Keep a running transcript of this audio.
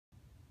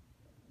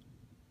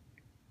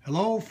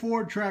Hello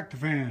Ford tractor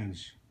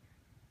fans.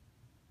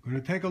 I'm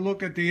going to take a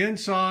look at the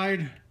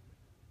inside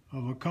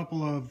of a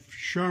couple of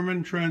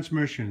Sherman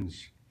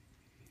transmissions.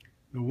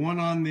 The one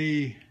on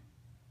the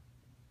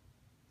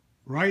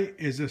right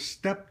is a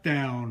step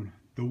down.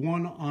 The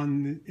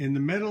one in the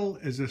middle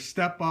is a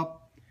step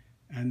up,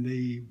 and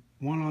the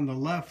one on the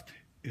left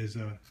is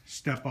a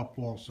step up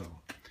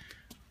also.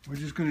 We're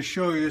just going to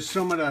show you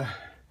some of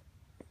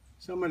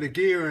the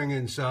gearing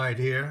inside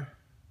here.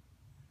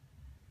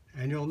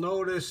 And you'll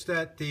notice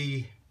that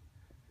the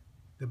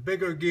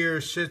bigger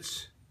gear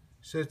sits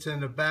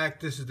in the back.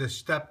 This is the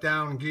step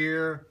down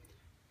gear,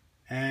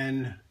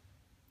 and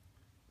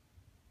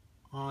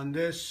on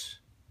this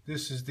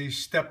is the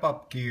step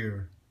up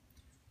gear.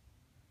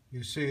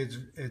 You see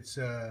it's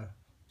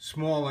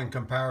small in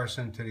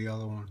comparison to the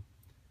other one.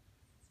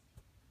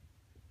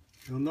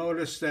 You'll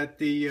notice that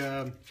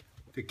the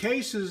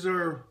cases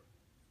are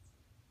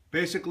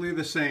basically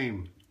the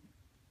same,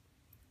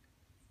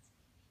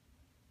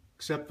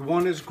 except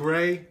one is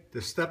gray.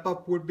 The step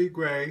up would be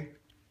gray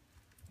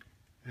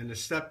and the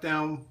step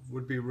down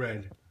would be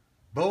red.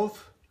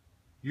 Both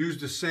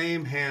use the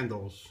same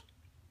handles,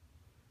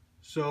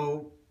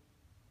 so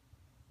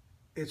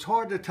it's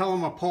hard to tell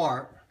them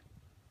apart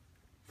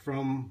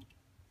from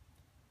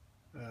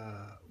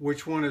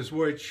which one is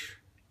which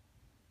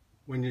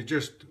when you're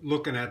just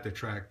looking at the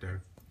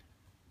tractor.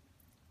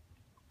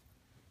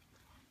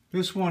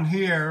 This one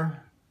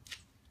here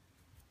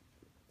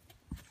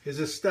is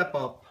a step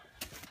up.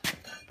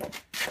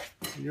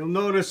 You'll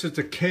notice it's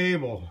a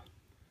cable.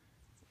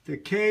 The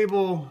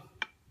cable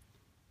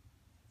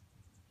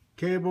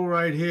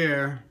right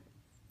here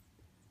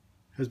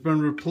has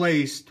been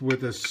replaced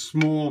with a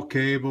small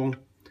cable.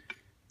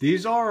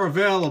 These are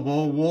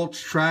available.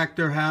 Walt's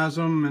Tractor has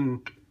them,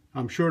 and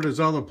I'm sure there's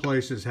other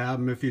places have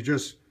them. If you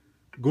just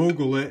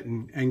Google it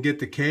and get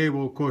the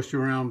cable, it costs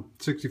you around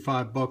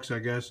 65 bucks, I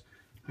guess.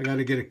 I got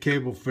to get a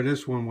cable for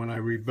this one when I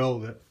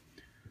rebuild it.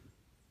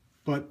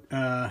 But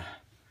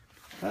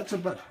that's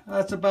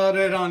about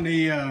it on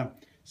the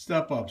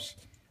step-ups.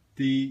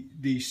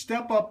 The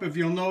step-up, if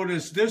you'll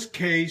notice, this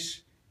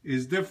case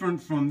is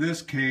different from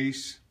this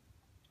case.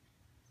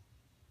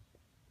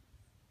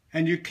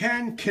 And you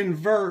can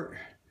convert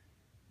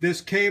this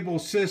cable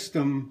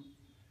system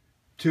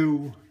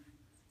to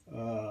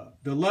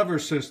the lever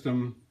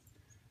system.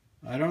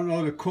 I don't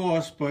know the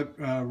cost, but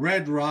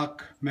Red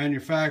Rock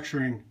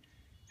Manufacturing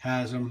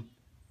has them.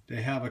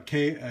 They have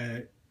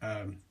a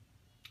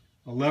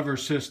lever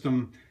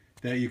system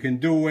that you can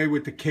do away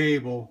with the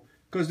cable,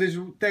 because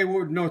they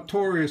were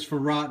notorious for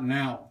rotting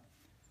out,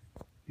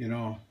 you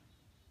know,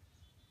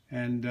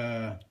 and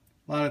a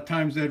lot of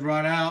times they'd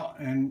rot out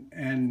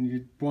and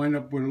you'd wind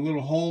up with a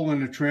little hole in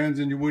the trans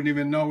and you wouldn't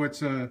even know it's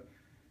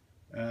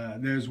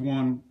there's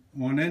one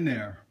in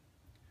there.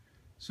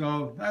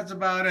 So that's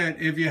about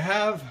it. If you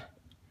have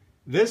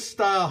this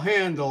style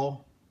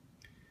handle,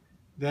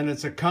 then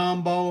it's a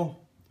combo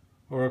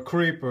or a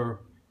creeper.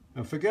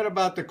 And forget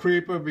about the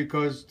creeper,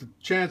 because the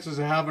chances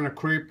of having a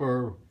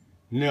creeper are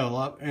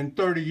nil. In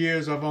 30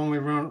 years, I've only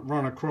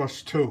run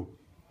across 2.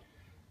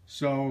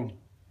 So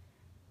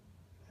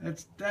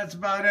that's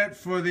about it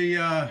for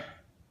the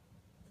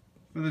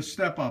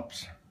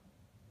step-ups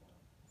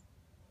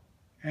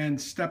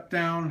and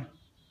step-down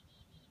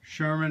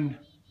Sherman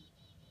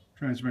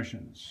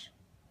transmissions.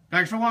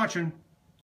 Thanks for watching.